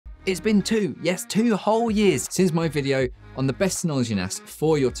It's been 2 whole years since my video on the best Synology NAS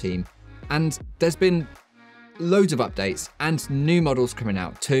for your team, and there's been loads of updates and new models coming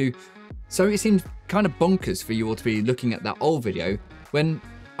out too, so it seemed kind of bonkers for you all to be looking at that old video when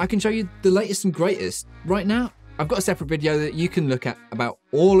I can show you the latest and greatest right now. I've got a separate video that you can look at about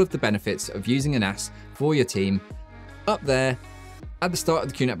all of the benefits of using a NAS for your team up there at the start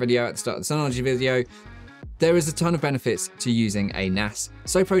of the QNAP video, at the start of the Synology video. There is a ton of benefits to using a NAS.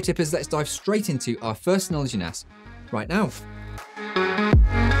 So pro tippers, let's dive straight into our first Synology NAS right now.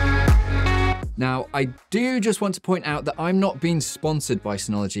 Now, I do just want to point out that I'm not being sponsored by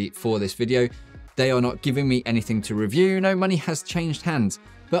Synology for this video. They are not giving me anything to review. No money has changed hands,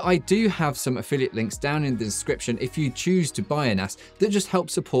 but I do have some affiliate links down in the description if you choose to buy a NAS that just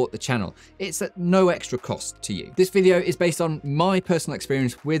helps support the channel. It's at no extra cost to you. This video is based on my personal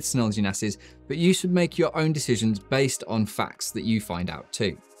experience with Synology NASs, but you should make your own decisions based on facts that you find out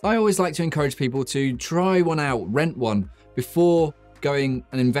too. I always like to encourage people to try one out, rent one, before going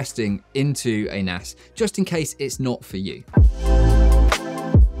and investing into a NAS, just in case it's not for you.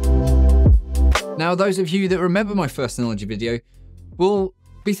 Now, those of you that remember my first Synology video will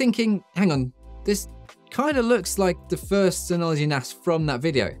be thinking, hang on, this kind of looks like the first Synology NAS from that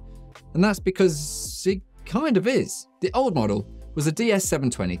video. And that's because it kind of is. The old model was a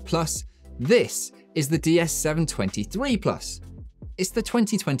DS720 Plus. This is the DS723 Plus. It's the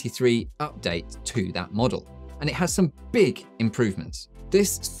 2023 update to that model, and it has some big improvements.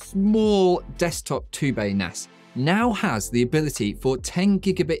 This small desktop 2-bay NAS now has the ability for 10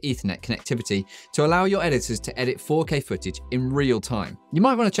 gigabit Ethernet connectivity to allow your editors to edit 4K footage in real time. You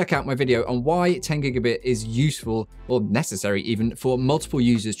might want to check out my video on why 10 gigabit is useful, or necessary even, for multiple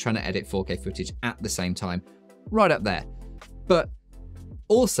users trying to edit 4K footage at the same time, right up there. But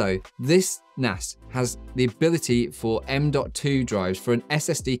also, this NAS has the ability for M.2 drives for an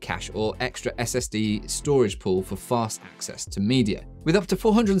SSD cache or extra SSD storage pool for fast access to media. With up to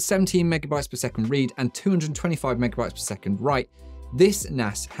 417 megabytes per second read and 225 megabytes per second write, this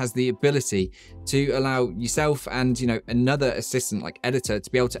NAS has the ability to allow yourself and another assistant like editor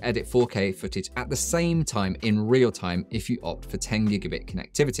to be able to edit 4K footage at the same time in real time if you opt for 10 gigabit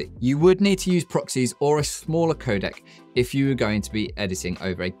connectivity. You would need to use proxies or a smaller codec if you were going to be editing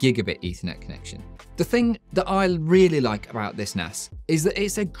over a gigabit Ethernet connection. The thing that I really like about this NAS is that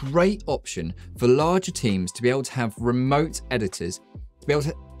it's a great option for larger teams to be able to have remote editors, to be able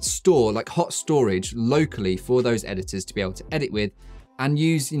to store like hot storage locally for those editors to be able to edit with, and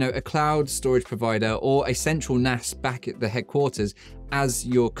use a cloud storage provider or a central NAS back at the headquarters as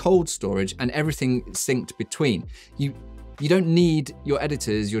your cold storage, and everything synced between. You don't need your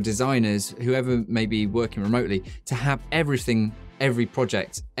editors, your designers, whoever may be working remotely, to have everything, every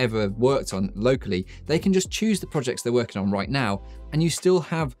project ever worked on locally. They can just choose the projects they're working on right now, and you still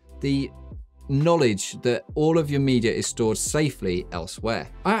have the knowledge that all of your media is stored safely elsewhere.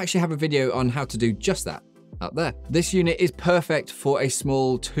 I actually have a video on how to do just that up there. This unit is perfect for a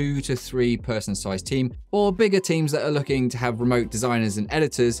small 2 to 3 person size team, or bigger teams that are looking to have remote designers and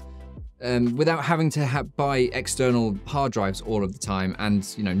editors without having to buy external hard drives all of the time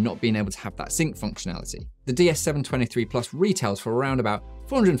and not being able to have that sync functionality. The DS723 Plus retails for around about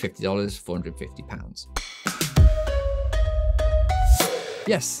 $450, £450.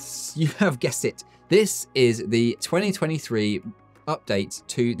 Yes, you have guessed it. This is the 2023 update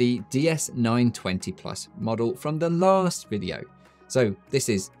to the DS920 Plus model from the last video. So this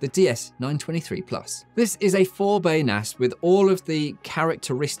is the DS923 Plus. This is a 4-bay NAS with all of the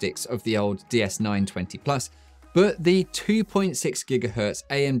characteristics of the old DS920 Plus, but the 2.6 gigahertz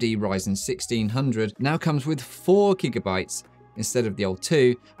AMD Ryzen 1600 now comes with 4 gigabytes instead of the old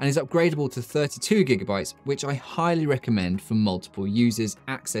 2, and is upgradable to 32 gigabytes, which I highly recommend for multiple users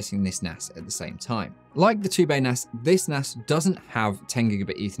accessing this NAS at the same time. Like the 2-bay NAS, this NAS doesn't have 10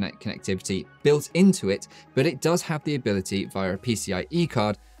 gigabit Ethernet connectivity built into it, but it does have the ability via a PCIe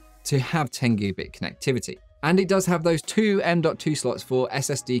card to have 10 gigabit connectivity. And it does have those 2 M.2 slots for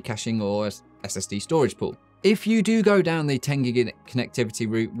SSD caching or SSD storage pool. If you do go down the 10 gigabit connectivity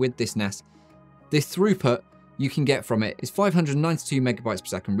route with this NAS, the throughput you can get from it is 592 megabytes per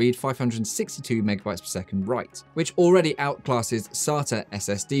second read, 562 megabytes per second write, which already outclasses SATA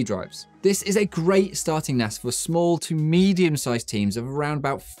SSD drives. This is a great starting NAS for small to medium-sized teams of around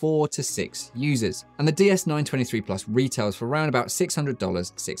about 4 to 6 users, and the DS923 Plus retails for around about $600,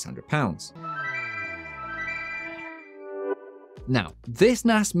 £600. Now, this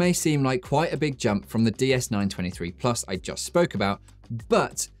NAS may seem like quite a big jump from the DS923 Plus I just spoke about,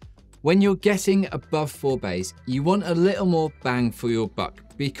 but when you're getting above 4 bays, you want a little more bang for your buck,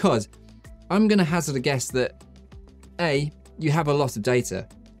 because I'm going to hazard a guess that A, you have a lot of data,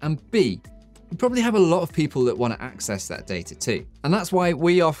 and B, you probably have a lot of people that want to access that data too. And that's why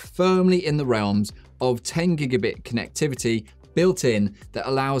we are firmly in the realms of 10 gigabit connectivity built in that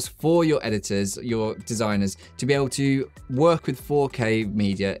allows for your editors, your designers, to be able to work with 4K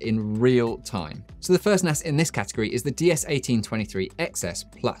media in real time. So the first NAS in this category is the DS1823XS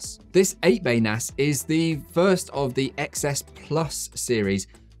Plus. This 8-bay NAS is the first of the XS Plus series,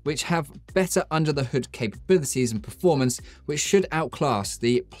 which have better under-the-hood capabilities and performance, which should outclass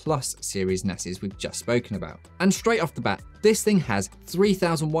the Plus series NASs we've just spoken about. And straight off the bat, this thing has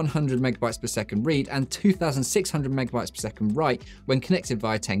 3,100 megabytes per second read and 2,600 megabytes per second write when connected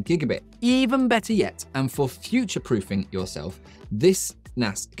via 10 gigabit. Even better yet, and for future-proofing yourself, this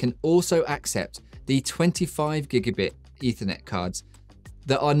NAS can also accept the 25 gigabit Ethernet cards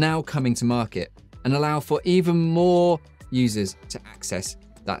that are now coming to market and allow for even more users to access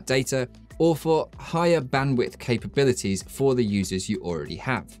that data, or for higher bandwidth capabilities for the users you already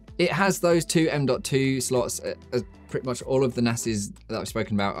have. It has those two M.2 slots, as pretty much all of the NASs that I've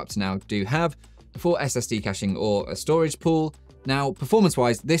spoken about up to now do have, for SSD caching or a storage pool. Now,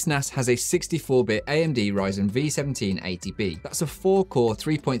 performance-wise, this NAS has a 64-bit AMD Ryzen V1780B. That's a 4-core,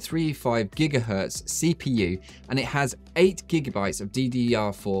 3.35 gigahertz CPU, and it has 8 gigabytes of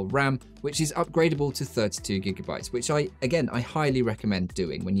DDR4 RAM, which is upgradable to 32 gigabytes, which I highly recommend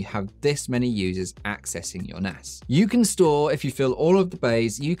doing when you have this many users accessing your NAS. You can store, if you fill all of the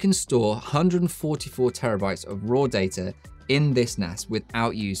bays, you can store 144 terabytes of raw data in this NAS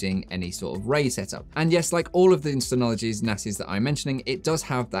without using any sort of RAID setup. And yes, like all of the Synology's NASs that I'm mentioning, it does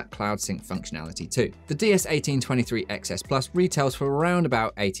have that cloud sync functionality too. The DS1823XS Plus retails for around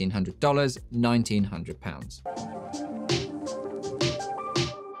about $1,800,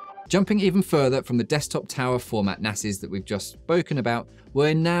 £1,900. Jumping even further from the desktop tower format NASs that we've just spoken about,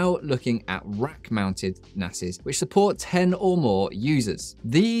 we're now looking at rack-mounted NASs, which support 10 or more users.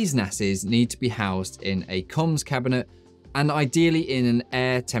 These NASs need to be housed in a comms cabinet, and ideally in an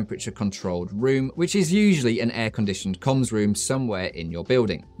air temperature controlled room, which is usually an air-conditioned comms room somewhere in your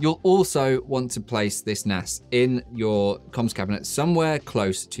building. You'll also want to place this NAS in your comms cabinet somewhere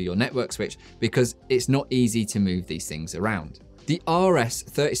close to your network switch, because it's not easy to move these things around. The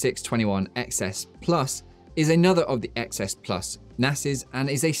RS3621XS Plus is another of the XS Plus NASs and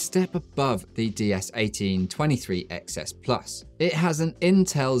is a step above the DS1823XS Plus. It has an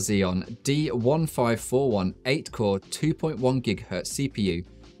Intel Xeon D1541 8-core 2.1 GHz CPU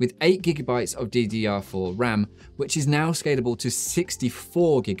with 8 GB of DDR4 RAM, which is now scalable to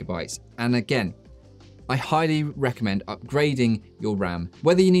 64 GB. And again, I highly recommend upgrading your RAM.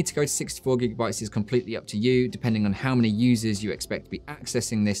 Whether you need to go to 64 GB is completely up to you, depending on how many users you expect to be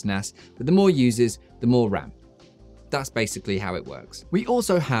accessing this NAS, but the more users, the more RAM. That's basically how it works. We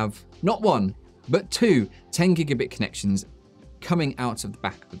also have not one, but two 10 gigabit connections coming out of the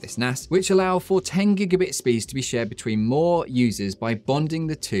back of this NAS, which allow for 10 gigabit speeds to be shared between more users by bonding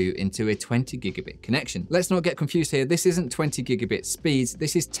the two into a 20 gigabit connection. Let's not get confused here. This isn't 20 gigabit speeds.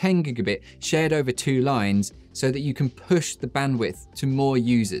 This is 10 gigabit shared over two lines so that you can push the bandwidth to more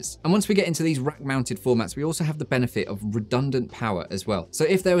users. And once we get into these rack-mounted formats, we also have the benefit of redundant power as well. So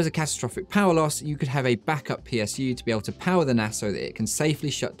if there was a catastrophic power loss, you could have a backup PSU to be able to power the NAS so that it can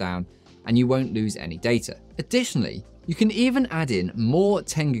safely shut down and you won't lose any data. Additionally, you can even add in more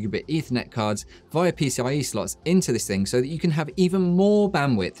 10 gigabit Ethernet cards via PCIe slots into this thing so that you can have even more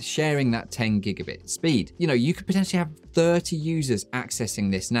bandwidth sharing that 10 gigabit speed. You know, you could potentially have 30 users accessing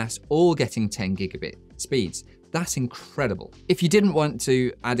this NAS, all getting 10 gigabit speeds. That's incredible. If you didn't want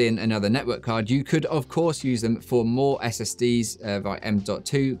to add in another network card, you could of course use them for more SSDs via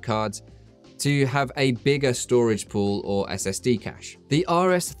M.2 cards to have a bigger storage pool or SSD cache. The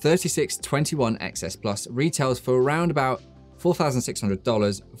RS3621XS Plus retails for around about $4,600,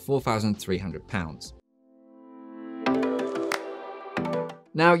 £4,300.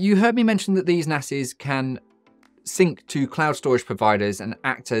 Now, you heard me mention that these NASs can sync to cloud storage providers and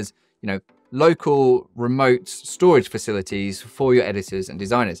act as, local remote storage facilities for your editors and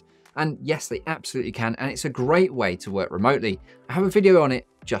designers. And yes, they absolutely can, and it's a great way to work remotely. I have a video on it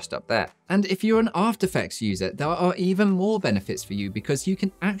just up there. And if you're an After Effects user, there are even more benefits for you because you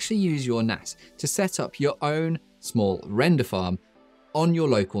can actually use your NAS to set up your own small render farm on your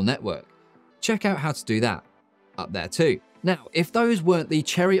local network. Check out how to do that up there too. Now, if those weren't the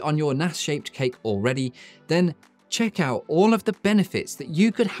cherry on your NAS-shaped cake already, then check out all of the benefits that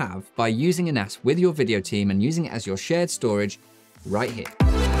you could have by using a NAS with your video team and using it as your shared storage right here.